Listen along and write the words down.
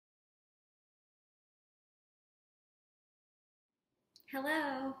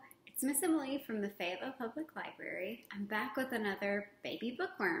Hello, it's Miss Emily from the Fayetteville Public Library. I'm back with another Baby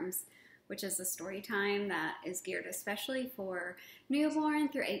Bookworms, which is a story time that is geared especially for newborn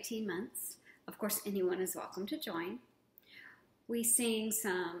through 18 months. Of course, anyone is welcome to join. We sing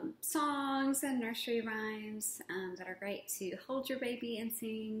some songs and nursery rhymes that are great to hold your baby and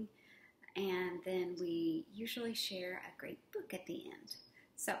sing, and then we usually share a great book at the end.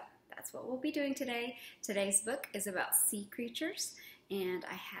 So that's what we'll be doing today. Today's book is about sea creatures, and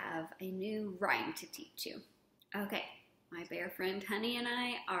I have a new rhyme to teach you. Okay, my bear friend Honey and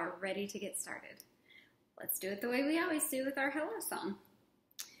I are ready to get started. Let's do it the way we always do with our hello song.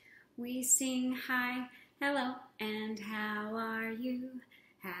 We sing hi, hello, and how are you?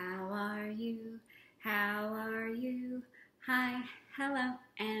 How are you? How are you? Hi, hello,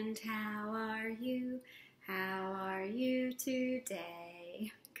 and how are you? How are you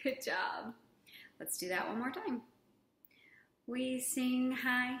today? Good job. Let's do that one more time. We sing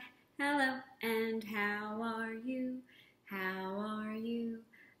hi, hello, and how are you? How are you?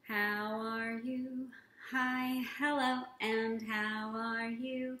 How are you? Hi, hello, and how are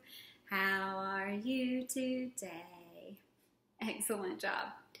you? How are you today? Excellent job.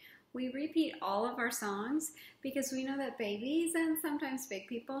 We repeat all of our songs because we know that babies and sometimes big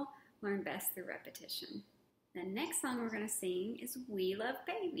people learn best through repetition. The next song we're going to sing is We Love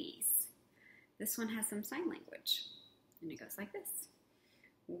Babies. This one has some sign language, and it goes like this.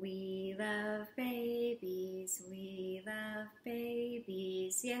 We love babies, we love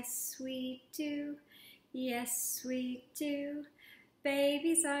babies, yes we do, yes we do.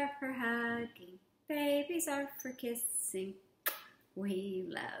 Babies are for hugging, babies are for kissing. We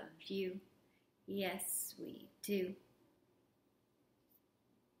love you, yes we do.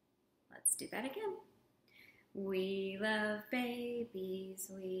 Let's do that again. We love babies,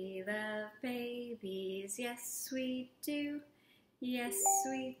 yes we do, yes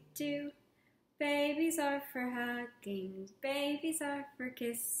we do. Babies are for hugging, babies are for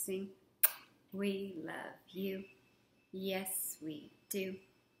kissing. We love you, yes we do.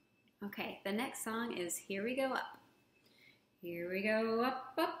 Okay, the next song is Here We Go Up. Here we go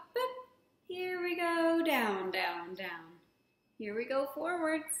up, up, up. Here we go down, down, down. Here we go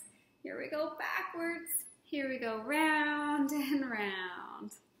forwards. Here we go backwards. Here we go round and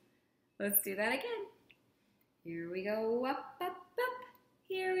round. Let's do that again. Here we go up, up, up.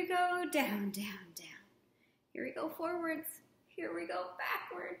 Here we go down, down, down. Here we go forwards. Here we go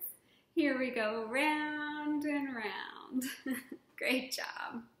backwards. Here we go round and round. Great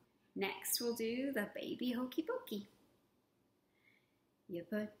job. Next we'll do the baby hokey pokey. You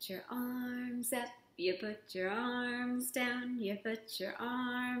put your arms up, you put your arms down, you put your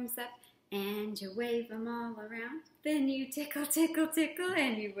arms up, and you wave them all around. Then you tickle, tickle, tickle,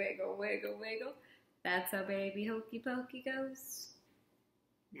 and you wiggle, wiggle, wiggle. That's how baby hokey pokey goes.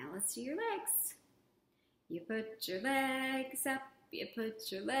 Now let's do your legs. You put your legs up, you put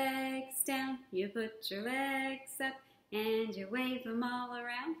your legs down, you put your legs up, and you wave them all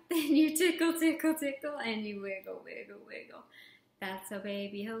around. Then you tickle, tickle, tickle, and you wiggle, wiggle, wiggle. That's how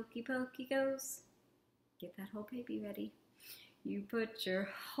baby hokey pokey goes. Get that whole baby ready. You put your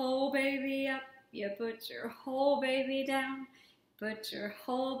whole baby up, you put your whole baby down, put your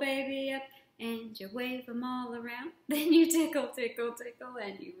whole baby up, and you wave them all around. Then you tickle, tickle, tickle,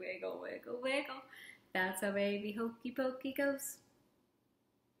 and you wiggle, wiggle, wiggle. That's how baby hokey pokey goes.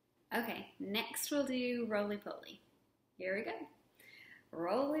 Okay, next we'll do roly poly. Here we go.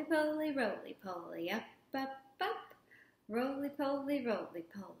 Roly poly, up, up, up. Roly poly,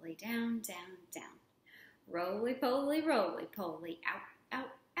 down, down, down. Roly poly, out,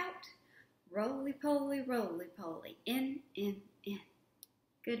 out, out. Roly poly, in, in, in.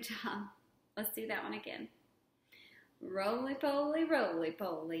 Good job. Let's do that one again. Roly poly,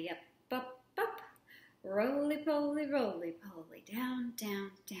 up, up, up. Roly poly, down,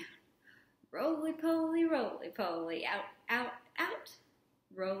 down, down. Roly poly, out, out, out.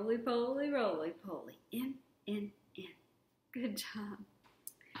 Roly poly, in, in, in. Good job.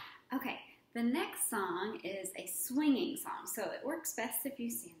 Okay. The next song is a swinging song, so it works best if you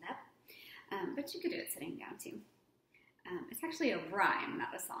stand up, but you could do it sitting down too. It's actually a rhyme,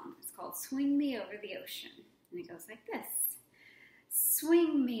 not a song. It's called Swing Me Over the Ocean, and it goes like this.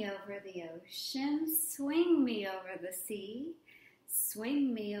 Swing me over the ocean, swing me over the sea,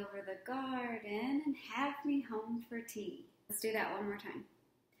 swing me over the garden, and have me home for tea. Let's do that one more time.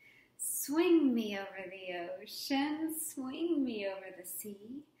 Swing me over the ocean, swing me over the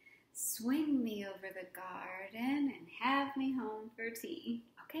sea, swing me over the garden and have me home for tea.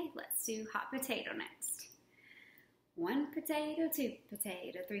 Okay, let's do hot potato next. 1 potato, 2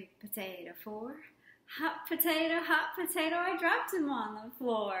 potato, 3 potato, 4. hot potato, I dropped him on the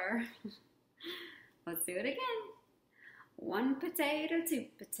floor. Let's do it again. 1 potato, 2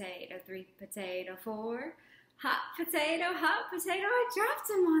 potato, 3 potato, 4. Hot potato, I dropped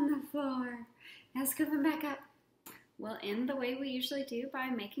him on the floor. Now scoop him back up. We'll end the way we usually do by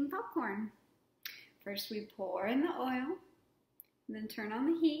making popcorn. First we pour in the oil, then turn on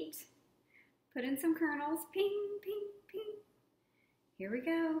the heat, put in some kernels, ping, ping, ping. Here we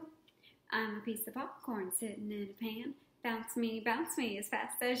go. I'm a piece of popcorn sitting in a pan. Bounce me as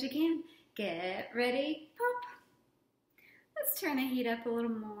fast as you can. Get ready, pop. Let's turn the heat up a little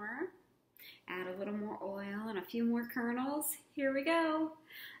more. Add a little more oil and a few more kernels. Here we go.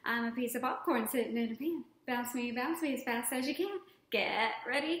 I'm a piece of popcorn sitting in a pan. Bounce me as fast as you can. Get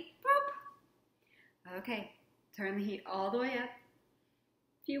ready, pop. Okay, turn the heat all the way up.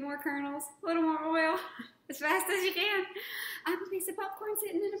 A few more kernels, a little more oil, as fast as you can. I'm a piece of popcorn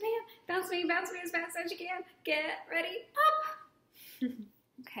sitting in a pan. Bounce me as fast as you can. Get ready, pop.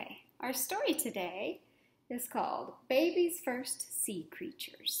 Okay, our story today is called Baby's First Sea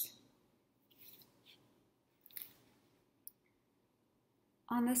Creatures.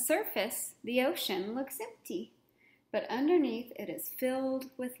 On the surface, the ocean looks empty, but underneath it is filled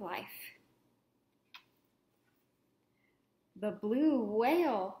with life. The blue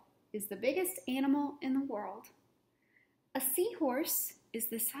whale is the biggest animal in the world. A seahorse is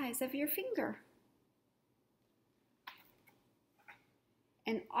the size of your finger.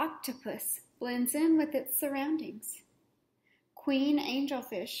 An octopus blends in with its surroundings. Queen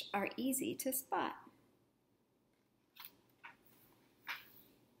angelfish are easy to spot.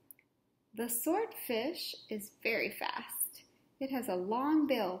 The swordfish is very fast. It has a long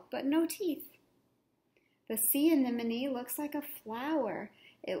bill but no teeth. The sea anemone looks like a flower.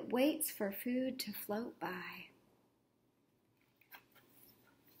 It waits for food to float by.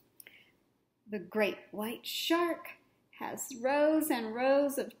 The great white shark has rows and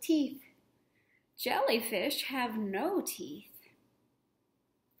rows of teeth. Jellyfish have no teeth.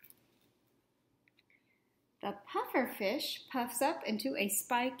 The pufferfish puffs up into a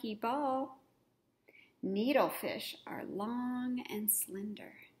spiky ball. Needlefish are long and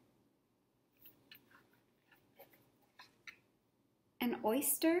slender. An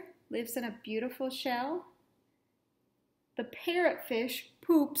oyster lives in a beautiful shell. The parrotfish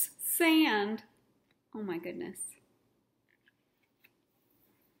poops sand. Oh my goodness.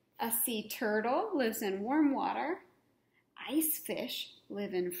 A sea turtle lives in warm water. Ice fish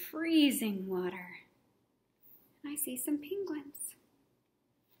live in freezing water. I see some penguins.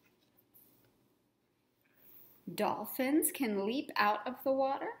 Dolphins can leap out of the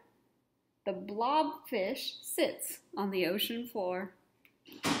water. The blobfish sits on the ocean floor.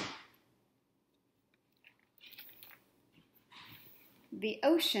 The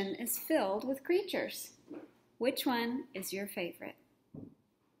ocean is filled with creatures. Which one is your favorite?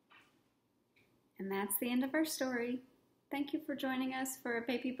 And that's the end of our story. Thank you for joining us for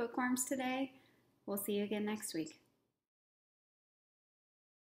Baby Bookworms today. We'll see you again next week.